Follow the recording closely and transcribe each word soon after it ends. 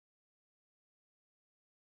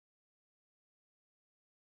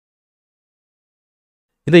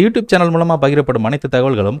இந்த YouTube channel மூலமா பகிரப்படும் அனைத்து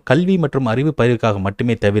தகவல்களும் கல்வி மற்றும் அறிவு பயிர்க்காக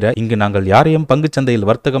மட்டுமே தவிர இங்கு நாங்கள் யாரையும் பங்குச்சந்தையில்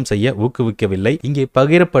வர்த்தகம் செய்ய ஊக்குவிக்கவில்லை. இங்கே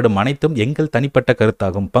பகிரப்படும் அனைத்தும் எங்கள் தனிப்பட்ட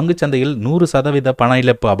கருத்தாகும். பங்குச்சந்தையில் 100% பண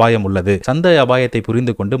இழப்பு அபாயம் உள்ளது. சந்தை அபாயத்தை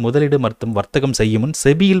புரிந்து கொண்டு முதலீடு மற்றும் வர்த்தகம் செய்யும் முன்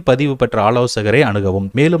செபியில் பதிவு பெற்ற ஆலோசகரை அணுகவும்.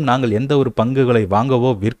 மேலும் நாங்கள் எந்த ஒரு பங்குகளை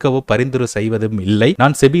வாங்கவோ விற்கவோ பரிந்துரை செய்வதும் இல்லை.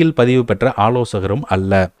 நான் செபியில் பதிவு பெற்ற ஆலோசகரும்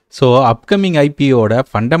அல்ல. ஸோ அப்கமிங் ஐபிஓட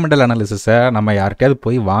ஃபண்டமெண்டல் அனாலிசிஸை நம்ம யார்கிட்டயாவது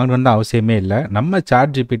போய் வாங்கணுன்னு அவசியமே இல்லை. நம்ம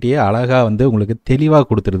சாட்ஜிபிட்டியே அழகாக உங்களுக்கு தெளிவாக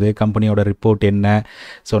கொடுத்துருது. கம்பெனியோட ரிப்போர்ட் என்ன,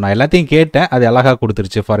 ஸோ நான் எல்லாத்தையும் கேட்டேன், அது அழகாக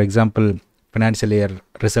கொடுத்துருச்சு. For example financial year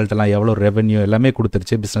result எல்லாம் எவ்வளோ ரெவென்யூ எல்லாமே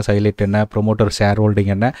கொடுத்துருச்சு. பிஸ்னஸ் ஹைலைட் என்ன, ப்ரொமோட்டர் ஷேர்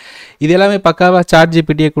ஹோல்டிங் என்ன, இது எல்லாமே பக்காவாக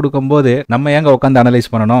சாட்ஜிபிட்டியே கொடுக்கும்போது நம்ம ஏங்க உட்காந்து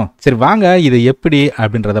அனலைஸ் பண்ணணும். சரி வாங்க இது எப்படி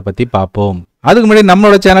அப்படின்றத பற்றி பார்ப்போம். அதுக்கு முன்னாடி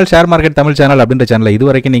நம்மளோட channel share market Tamil channel அப்படின்ற சேனலை இது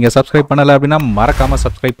வரைக்கும் நீங்கள் சப்ஸ்கிரைப் பண்ணலை அப்படின்னா மறக்காமல்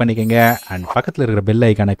சப்ஸ்கிரைப் பண்ணிக்கோங்க. அண்ட் பக்கத்தில் இருக்கிற பெல்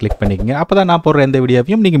ஐக்கானை கிளிக் பண்ணிக்கோங்க. அப்போ தான் நான் போடுற எந்த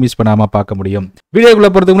வீடியோவையும் நீங்கள் மிஸ் பண்ணாமல் பார்க்க முடியும். வீடியோக்குள்ளே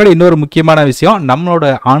போகிறதுக்கு முன்னாடி இன்னொரு முக்கியமான விஷயம்,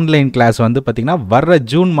 நம்மளோட ஆன்லைன் கிளாஸ் பார்த்தீங்கன்னா வர்ற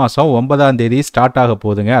ஜூன் மாதம் 9ஆம் தேதி ஸ்டார்ட் ஆக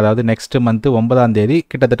போகுதுங்க. அதாவது நெக்ஸ்ட் மந்த் 9ஆம் தேதி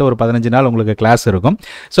கிட்டத்தட்ட ஒரு 15 நாள் உங்களுக்கு கிளாஸ் இருக்கும்.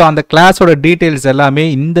 ஸோ அந்த கிளாஸோட டீட்டெயில்ஸ் எல்லாமே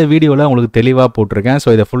இந்த வீடியோவில் உங்களுக்கு தெளிவாக போட்டிருக்கேன்.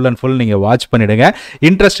 ஸோ இதை ஃபுல் அண்ட் ஃபுல் நீங்கள் வாட்ச் பண்ணிவிடுங்க.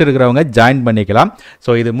 இன்ட்ரெஸ்ட் இருக்கிறவங்க ஜாயின் பண்ணிக்கலாம்.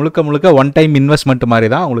 ஸோ இது முழுக்க ஒன் டைம் இன்வெஸ்ட்மெண்ட் மாதிரி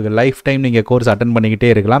தான். உங்களுக்கு லைஃப் டைம் நீங்கள் கோர்ஸ் அட்டென்ட் பண்ணிக்கிட்டே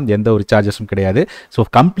இருக்கலாம். எந்த ஒரு சார்ஜஸும் கிடையாது. ஸோ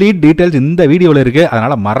கம்ப்ளீட் டீட்டெயில்ஸ் இந்த வீடியோவில் இருக்குது.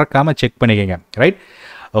 அதனால் மறக்காமல் செக் பண்ணிக்கோங்க. Right,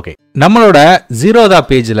 okay. நம்மளோட 0th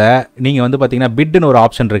பேஜில் நீங்கள் பார்த்தீங்கன்னா பிட்னு ஒரு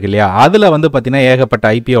ஆப்ஷன் இருக்கு இல்லையா, அதில் பார்த்தீங்கன்னா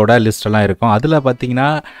ஏகப்பட்ட ஐபிஓட லிஸ்ட் எல்லாம் இருக்கும். அதில்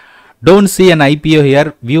பார்த்தீங்கன்னா don't see an IPO here,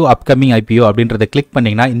 view upcoming IPO அப்படின்றத கிளிக்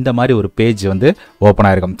பண்ணிங்கன்னா இந்த மாதிரி ஒரு பேஜ் ஓப்பன்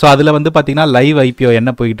ஆகிருக்கும். ஸோ அதில் பார்த்தீங்கன்னா லைவ் ஐபிஓ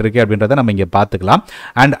என்ன போயிட்டு இருக்கு அப்படின்றத நம்ம இங்கே பார்த்துக்கலாம்.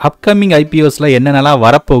 அண்ட் அப்கமிங் ஐபிஓஸில் என்னென்னலாம்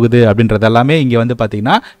வரப்போகுது அப்படின்றது எல்லாமே இங்கே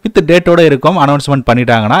பார்த்தீங்கன்னா வித் டேட்டோட இருக்கும். அனௌன்ஸ்மெண்ட்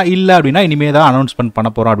பண்ணிட்டாங்கன்னா, இல்லை அப்படின்னா இனிமேல் தான் அனௌன்ஸ்மெண்ட்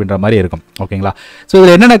பண்ண போகிறோம் அப்படின்ற மாதிரி இருக்கும். ஓகேங்களா. ஸோ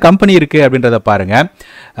இதில் என்னென்ன கம்பெனி இருக்குது அப்படின்றத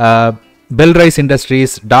பாருங்கள். பெல்ரைஸ்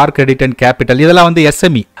industries, dark credit and capital, இதெல்லாம்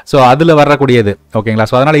எஸ்எம்இ. ஸோ அதில் வரக்கூடியது. ஓகேங்களா.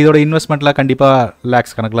 ஸோ அதனால் இதோட இன்வெஸ்ட்மெண்ட்லாம் கண்டிப்பாக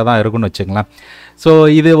லேக்ஸ் கணக்கில் தான் இருக்குன்னு வச்சுக்கலாம். ஸோ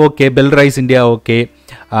இது ஓகே. பெல்ரைஸ் India okay.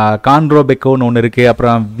 கான்ட்ரோ பெக்கோன்னு ஒன்று இருக்குது.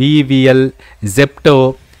 அப்புறம் விவிஎல், ஜெப்டோ,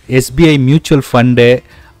 எஸ்பிஐ மியூச்சுவல் ஃபண்டு,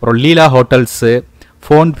 அப்புறம் லீலா ஹோட்டல்ஸு,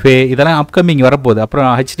 ஃபோன்பே, இதெல்லாம் அப்கமிங் வரப்போகுது. அப்புறம்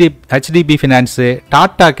ஹெச்டிபி ஃபினான்ஸு,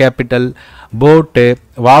 டாடா கேபிட்டல், போட்டு,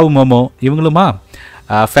 wow momo, இவங்களுமா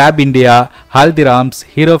ஃபேப் India, Haldiram's,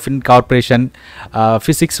 ஹீரோஃபின் corporation,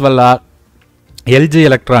 physics வல்லா, LG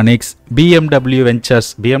electronics, BMW ventures.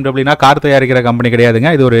 பிஎம்டபிள்யூனா car தயாரிக்கிற கம்பெனி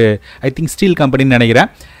கிடையாதுங்க, இது ஒரு ஐ திங்க் ஸ்டீல் கம்பெனின்னு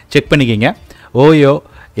நினைக்கிறேன், செக் பண்ணிக்கிங்க. OYO,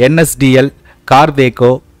 NSDL,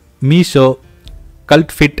 கார்தேகோ, Meesho,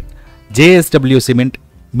 கல்ட்ஃபிட், JSW cement,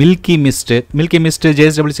 milky mist,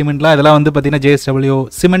 JSW சிமெண்ட்லாம் இதெல்லாம் பார்த்தீங்கன்னா ஜேஎஸ்டபிள்யூ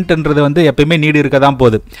சிமெண்ட்ன்றது எப்பயுமே நீடு இருக்க தான்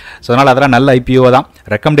போகுது. ஸோ அதனால் அதெல்லாம் நல்ல ஐபிஓ தான்,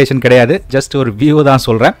 ரெக்கமெண்டேஷன் கிடையாது, ஜஸ்ட் ஒரு வியூ தான்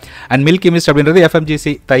சொல்கிறேன். அண்ட் மில்கி மிஸ்ட் அப்படின்றது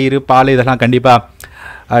எஃப்எம்ஜிசி, தயிர், பால், இதெல்லாம்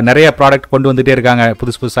கண்டிப்பாக நிறைய ப்ராடக்ட் கொண்டு வந்துகிட்டே இருக்காங்க.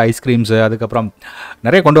 புதுசு ஐஸ்கிரீம்ஸு, அதுக்கப்புறம்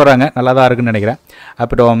நிறைய கொண்டு வராங்க, நல்லா தான் இருக்குன்னு நினைக்கிறேன்.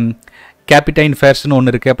 அப்புறம் கேபிடைன் ஃபேர்ஸ்னு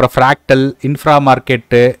ஒன்று இருக்குது. அப்புறம் fractal, infra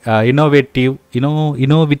market,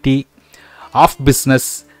 இனோவிட்டி, of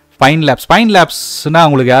business, pine லேப்ஸ்னால்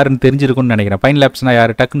உங்களுக்கு யாருன்னு தெரிஞ்சிருக்குன்னு நினைக்கிறேன். பைன் லேப்ஸ்னால்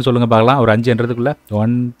யார், டக்குன்னு சொல்லுங்கள் பார்க்கலாம். ஒரு 5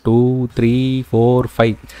 1 2 3 4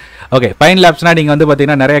 5. ஓகே, பைன் லேப்ஸ்னால் நீங்கள்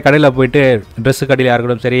பார்த்தீங்கன்னா நிறைய கடையில் போயிட்டு, ட்ரெஸ்ஸு கடையில்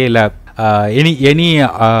யாருக்கூடும் சரி, இல்லை எனி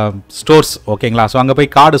ஸ்டோர்ஸ், ஓகேங்களா. ஸோ அங்கே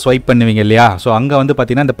போய் கார்டு ஸ்வைப் பண்ணுவீங்க இல்லையா. ஸோ அங்கே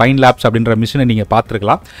பார்த்தீங்கன்னா இந்த பைன் லேப்ஸ் அப்படின்ற மிஷினை நீங்கள்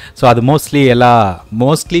பார்த்துருக்கலாம். ஸோ அது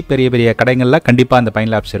மோஸ்ட்லி பெரிய பெரிய கடைகளில் கண்டிப்பாக அந்த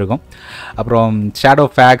பைன் லேப்ஸ் இருக்கும். அப்புறம் ஷேடோ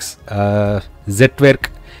ஃபேக்ஸ், ஜெட்வெர்க்,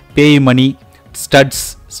 பேய் மணி, ஸ்டட்ஸ்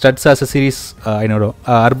அசசரிஸ், என்னோட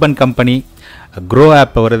அர்பன் கம்பெனி, க்ரோ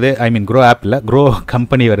ஆப் வருது. க்ரோ ஆப் இல்லை, க்ரோ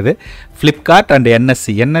கம்பெனி வருது. ஃப்ளிப்கார்ட் அண்ட்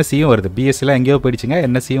என்எஸ்சியும் வருது. பிஎஸ்சிலாம் எங்கேயோ போயிடுச்சுங்க,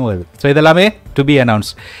 என்எஸ்சியும் வருது. ஸோ இதெல்லாமே டு பி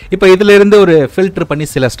அனௌன்ஸ். இப்போ இதிலிருந்து ஒரு ஃபில்டர் பண்ணி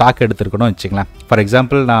சில ஸ்டாக் எடுத்துருக்கணும் வச்சுக்கலாம். ஃபார்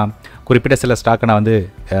எக்ஸாம்பிள் நான் குறிப்பிட்ட சில ஸ்டாக்கை நான்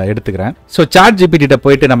எடுத்துக்கிறேன். ஸோ சாட்ஜிபிட்டிட்ட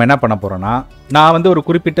போயிட்டு நம்ம என்ன பண்ண போகிறோன்னா, நான் ஒரு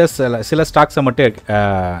குறிப்பிட்ட சில ஸ்டாக்ஸை மட்டும்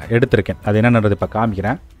எடுத்திருக்கேன். அது என்னன்றது இப்போ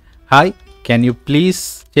காமிக்கிறேன். Hi, can you please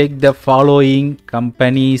check the following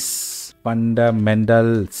companies fundamental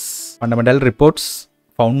reports?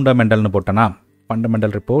 fundamental nu போட்டனா,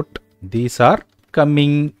 fundamental report, these are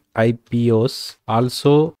coming IPOs,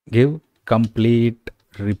 also give complete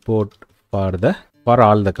report for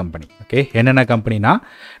all the company. Okay, என்னென்ன கம்பெனினா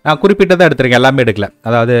நான் குறிப்பிட்டதை எடுத்திருக்கேன், எல்லாமே எடுக்கல.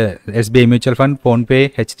 அதாவது SBI mutual fund, PhonePe,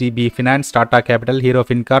 HDB finance, Tata capital, hero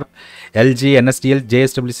Fincorp, LG, NSDL,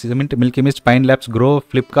 JSW cement, milky mist, pine labs, grow,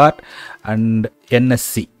 Flipkart and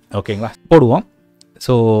NSC. ஓகேங்களா, போடுவோம்.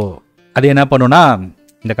 So அது என்ன பண்ணுன்னா,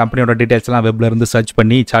 இந்த கம்பெனியோட டீட்டெயில்ஸ்லாம் வெப்லேருந்து சர்ச்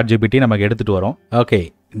பண்ணி சாட்ஜிபிட்டி நமக்கு எடுத்துகிட்டு வரும். Okay,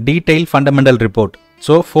 detail fundamental report.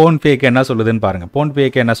 So ஃபோன்பேக்கு என்ன சொல்லுதுன்னு பாருங்கள்.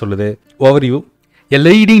 ஃபோன்பேக்கு என்ன சொல்லுது? Overview, a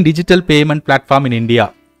leading digital payment platform in India,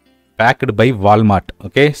 backed by Walmart.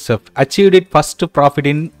 Okay, so achieved its first profit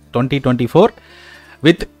in 2024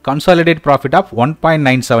 with consolidated profit of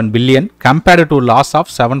 1.97 billion compared to loss of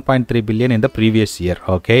 7.3 billion in the previous year.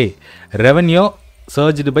 Okay, revenue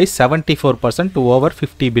surged by 74% to over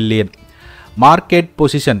 50 billion. Market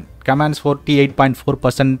position commands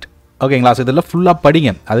 48.4%. ஓகேங்களா, so இதெல்லாம் ஃபுல்லாக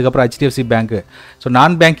படிங்க. அதுக்கப்புறம் HDFC பேங்க்கு, so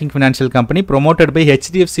நான் banking financial company promoted by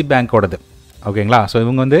HDFC பேங்க்கோடது. ஓகேங்களா, so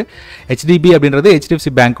இவங்க வந்து HDB அப்படின்றது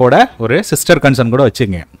ஹெச்டிஎஃப்சி பேங்க்கோட ஒரு சிஸ்டர் கன்சர்ன் கூட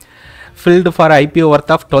வச்சுங்க. Field for IPO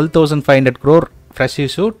worth of 12,500 crore, fresh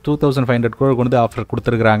issue 2,500 crore கொண்டு ஆஃபர்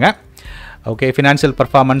கொடுத்துருக்குறாங்க. Okay, financial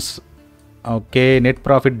performance okay, net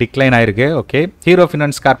profit decline ஆயிருக்கு. ஓகே, ஹீரோ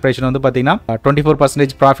ஃபினான்ஸ் கார்பரேஷன் வந்து பார்த்தீங்கன்னா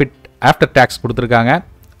 24% ப்ராஃபிட் ஆஃப்டர் டேக்ஸ் கொடுத்துருக்காங்க.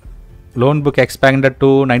 Loan book expanded to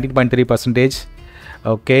 19.3%.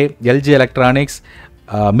 Okay, LG Electronics,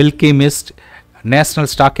 Milky Mist, National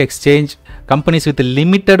Stock Exchange, companies with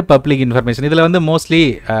limited public information. இதில் வந்து mostly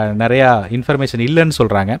நிறையா information இல்லைன்னு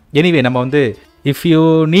சொல்கிறாங்க. Anyway நம்ம வந்து if you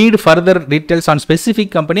need further details on specific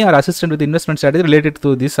company or assistant with investment strategy related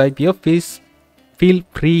to this IPO, please feel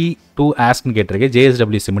free to askன்னு கேட்டிருக்கு.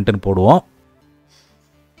 JSW சிமெண்ட்னு போடுவோம்.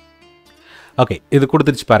 Okay, இது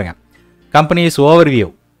கொடுத்துருச்சு பாருங்கள். Companies overview.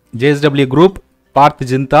 JSW Group, Parth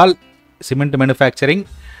Jintal, Cement Manufacturing,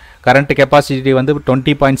 current capacity வந்து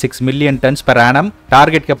 20.6 million tons per annum,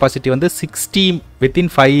 target capacity வந்து 60 within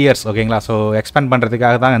 5 years. ஓகேங்களா, so expand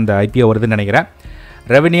பண்ணுறதுக்காக தான் இந்த IPO வருதுன்னு நினைக்கிறேன்.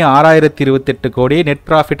 ரெவன்யூ 6028 கோடி, நெட்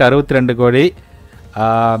ப்ராஃபிட் 62 கோடி,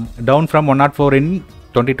 டவுன் ஃப்ரம் 104 in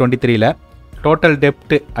 2023. டோட்டல்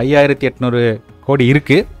டெப்ட் 5800 கோடி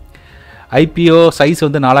இருக்குது. ஐபிஓ சைஸ்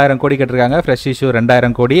வந்து 4000 கோடி கேட்டிருக்காங்க. ஃப்ரெஷ் இஷ்யூ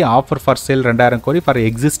 2000 கோடி, ஆஃபர் ஃபார் சேல் 2000 கோடி for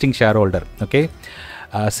existing share holder. Okay,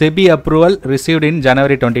 SEBI approval received in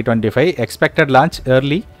January 2025, expected launch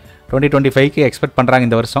early 2025க்கு expect பண்ணுறாங்க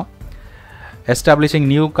இந்த வருஷம். எஸ்டாப்ளிஷிங்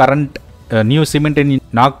நியூ சிமெண்ட் இன்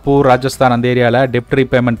நாக்பூர், ராஜஸ்தான், அந்த ஏரியாவில் டெப்ட்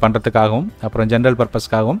ரீபேமெண்ட் பண்ணுறதுக்காகவும் அப்புறம் general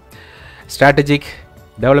பர்பஸ்க்காகவும். Strategic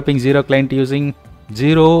developing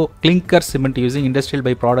zero clinker cement using industrial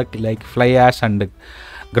by product like fly ash and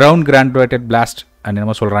ground கிராண்டுவேட்டட் blast and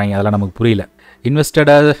என்னமோ சொல்கிறாங்க, அதெல்லாம் நமக்கு புரியல. Invested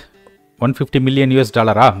 $150 million.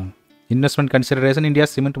 Investment consideration. India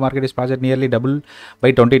cement market is project nearly double by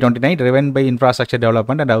 2029, driven by infrastructure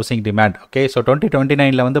development and housing demand. Okay, so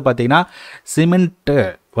 2029 வந்து பார்த்தீங்கன்னா cement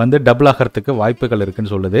வந்து double ஆகிறதுக்கு வாய்ப்புகள்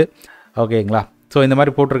இருக்குன்னு சொல்லுது. ஓகேங்களா, ஸோ இந்த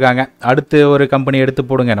மாதிரி போட்டிருக்காங்க. அடுத்து ஒரு கம்பெனி எடுத்து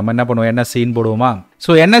போடுங்க. நம்ம என்ன பண்ணுவோம், என்எஸ்சின்னு போடுவோமா?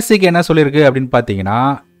 ஸோ என்எஸ்சிக்கு என்ன சொல்லியிருக்கு அப்படின்னு பார்த்தீங்கன்னா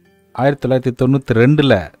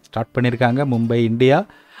 1992 ஸ்டார்ட் பண்ணியிருக்காங்க. Mumbai, India.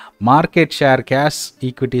 Market share cash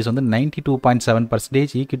equities வந்து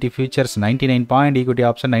 92.7%, equity features 99%, equity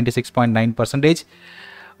option 96.9%.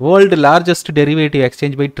 World largest derivative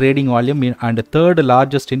exchange by trading volume and third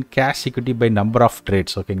largest in cash equity by number of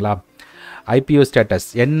trades. ஓகேங்களா, IPO status.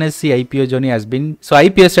 NSE IPO journey has been. So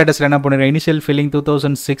IPO status என்ன பண்ணிருக்காங்க? Initial filling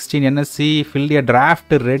 2016. NSE filled a draft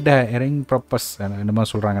red herring purpose. என்னமா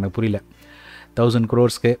சொல்கிறாங்க எனக்கு புரியல. 1000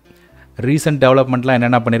 crores-க்கு recent டெவலப்மெண்ட்லாம்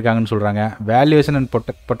என்னென்ன பண்ணியிருக்காங்கன்னு சொல்கிறாங்க. Valuation and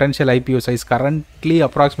potential IPO size currently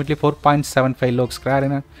approximately 4.75 lakhs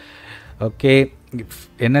crore. Okay,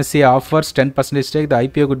 NSE offers 10% stake. The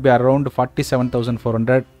IPO could be around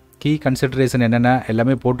 47,400. Key consideration என்னென்ன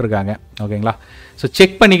எல்லாமே போட்டிருக்காங்க. ஓகேங்களா, ஸோ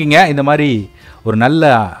செக் பண்ணிக்கோங்க. இந்த மாதிரி ஒரு நல்ல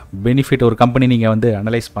பெனிஃபிட் ஒரு கம்பெனி நீங்கள் வந்து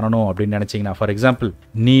அனலைஸ் பண்ணணும் அப்படின்னு நினச்சிங்கன்னா, ஃபார் எக்ஸாம்பிள்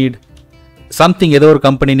நீட் சம்திங், ஏதோ ஒரு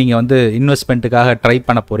கம்பெனி நீங்கள் வந்து இன்வெஸ்ட்மெண்ட்டுக்காக ட்ரை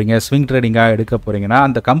பண்ண போகிறீங்க, ஸ்விங் ட்ரேடிங்காக எடுக்க போகிறீங்கன்னா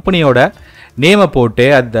அந்த கம்பெனியோட நேமை போட்டு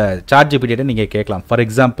அந்த சாட்ஜிபிட்டியை நீங்கள் கேட்கலாம். ஃபார்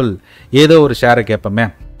எக்ஸாம்பிள் ஏதோ ஒரு ஷேரை கேட்போமே,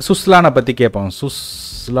 சுஸ்லானை பற்றி கேட்போம்.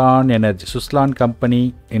 Suzlon energy, Suzlon company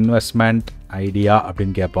investment idea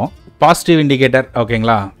அப்படின்னு கேட்போம். Positive indicator.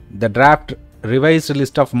 ஓகேங்களா, த draft revised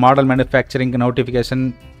list of model manufacturing notification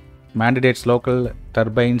மேண்டிடேட்ஸ் local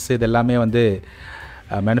turbines, இது எல்லாமே வந்து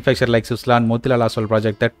manufacture like Suzlon Motilal ஆஸ்வால்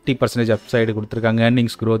project 30% upside கொடுத்துருக்காங்க.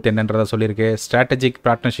 ஏர்னிங்ஸ் க்ரோத் என்னன்றதை சொல்லியிருக்கு. ஸ்ட்ராட்டஜிக்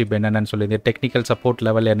பார்ட்னர்ஷிப் என்னென்னு சொல்லியிருக்கு. டெக்னிக்கல் சப்போர்ட்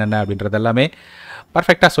லெவல் என்னென்ன அப்படின்றது எல்லாமே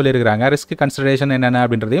பர்ஃபெக்டாக சொல்லியிருக்கிறாங்க. ரிஸ்க் கன்சிடரேஷன் என்னென்ன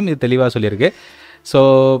அப்படின்றதையும் இது தெளிவாக சொல்லியிருக்கு. ஸோ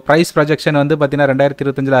ப்ரைஸ் ப்ரொஜெக்ஷன் வந்து பார்த்தீங்கன்னா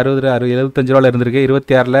 2025 75 இருந்திருக்கு.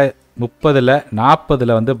 26 30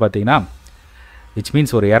 40 வந்து பார்த்தீங்கன்னா விச்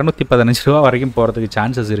மீன்ஸ் ஒரு 215 ரூபா வரைக்கும் போகிறதுக்கு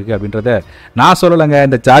சான்சஸ் இருக்குது அப்படின்றத நான் சொல்லலைங்க,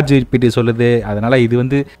 இந்த சாட்ஜிபிடி சொல்லுது. அதனால் இது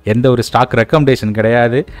வந்து எந்த ஒரு ஸ்டாக் ரெக்கமெண்டேஷன்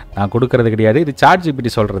கிடையாது, நான் கொடுக்கறது கிடையாது, இது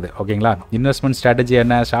சாட்ஜிபிடி சொல்கிறது. ஓகேங்களா, இன்வெஸ்ட்மெண்ட் ஸ்ட்ராட்டஜி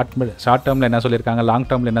என்ன, ஷார்ட் டேர்மில் என்ன சொல்லியிருக்காங்க, லாங்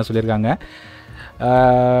டேர்மில் என்ன சொல்லியிருக்காங்க,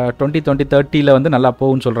 2030 வந்து நல்லா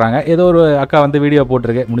போகும்னு சொல்கிறாங்க. ஏதோ ஒரு அக்கா வந்து வீடியோ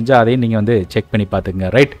போட்டிருக்கு, முடிஞ்சால் அதையும் நீங்கள் வந்து செக் பண்ணி பார்த்துக்குங்க.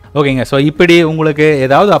 ரைட், ஓகேங்க. ஸோ இப்படி உங்களுக்கு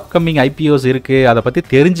ஏதாவது அப்கமிங் ஐபிஓஸ் இருக்குது, அதை பற்றி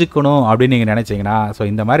தெரிஞ்சுக்கணும் அப்படின்னு நீங்கள் நினச்சிங்கன்னா, ஸோ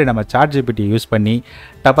இந்த மாதிரி நம்ம Chatgpt யூஸ் பண்ணி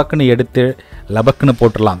டபக்குன்னு எடுத்து லபக்குன்னு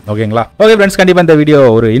போட்டுடலாம். ஓகேங்களா? ஓகே ஃப்ரெண்ட்ஸ், கண்டிப்பாக இந்த வீடியோ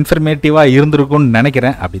ஒரு இன்ஃபர்மேட்டிவாக இருந்திருக்கும்னு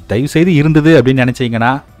நினைக்கிறேன். அப்படி தயவு செய்து இருந்தது அப்படின்னு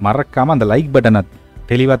நினச்சிங்கன்னா மறக்காமல் அந்த லைக் பட்டனை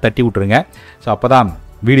தெளிவாக தட்டி விட்ருங்க. ஸோ அப்போ தான்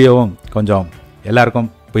வீடியோவும் கொஞ்சம் எல்லாருக்கும்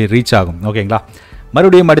போய் ரீச் ஆகும். ஓகேங்களா?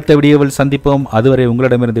 மறுபடியும் அடுத்த வீடியோவில் சந்திப்போம். அதுவரை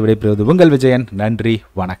உங்களிடமிருந்து விடைபெறுவது உங்கள் விஜயன். நன்றி,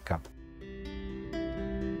 வணக்கம்.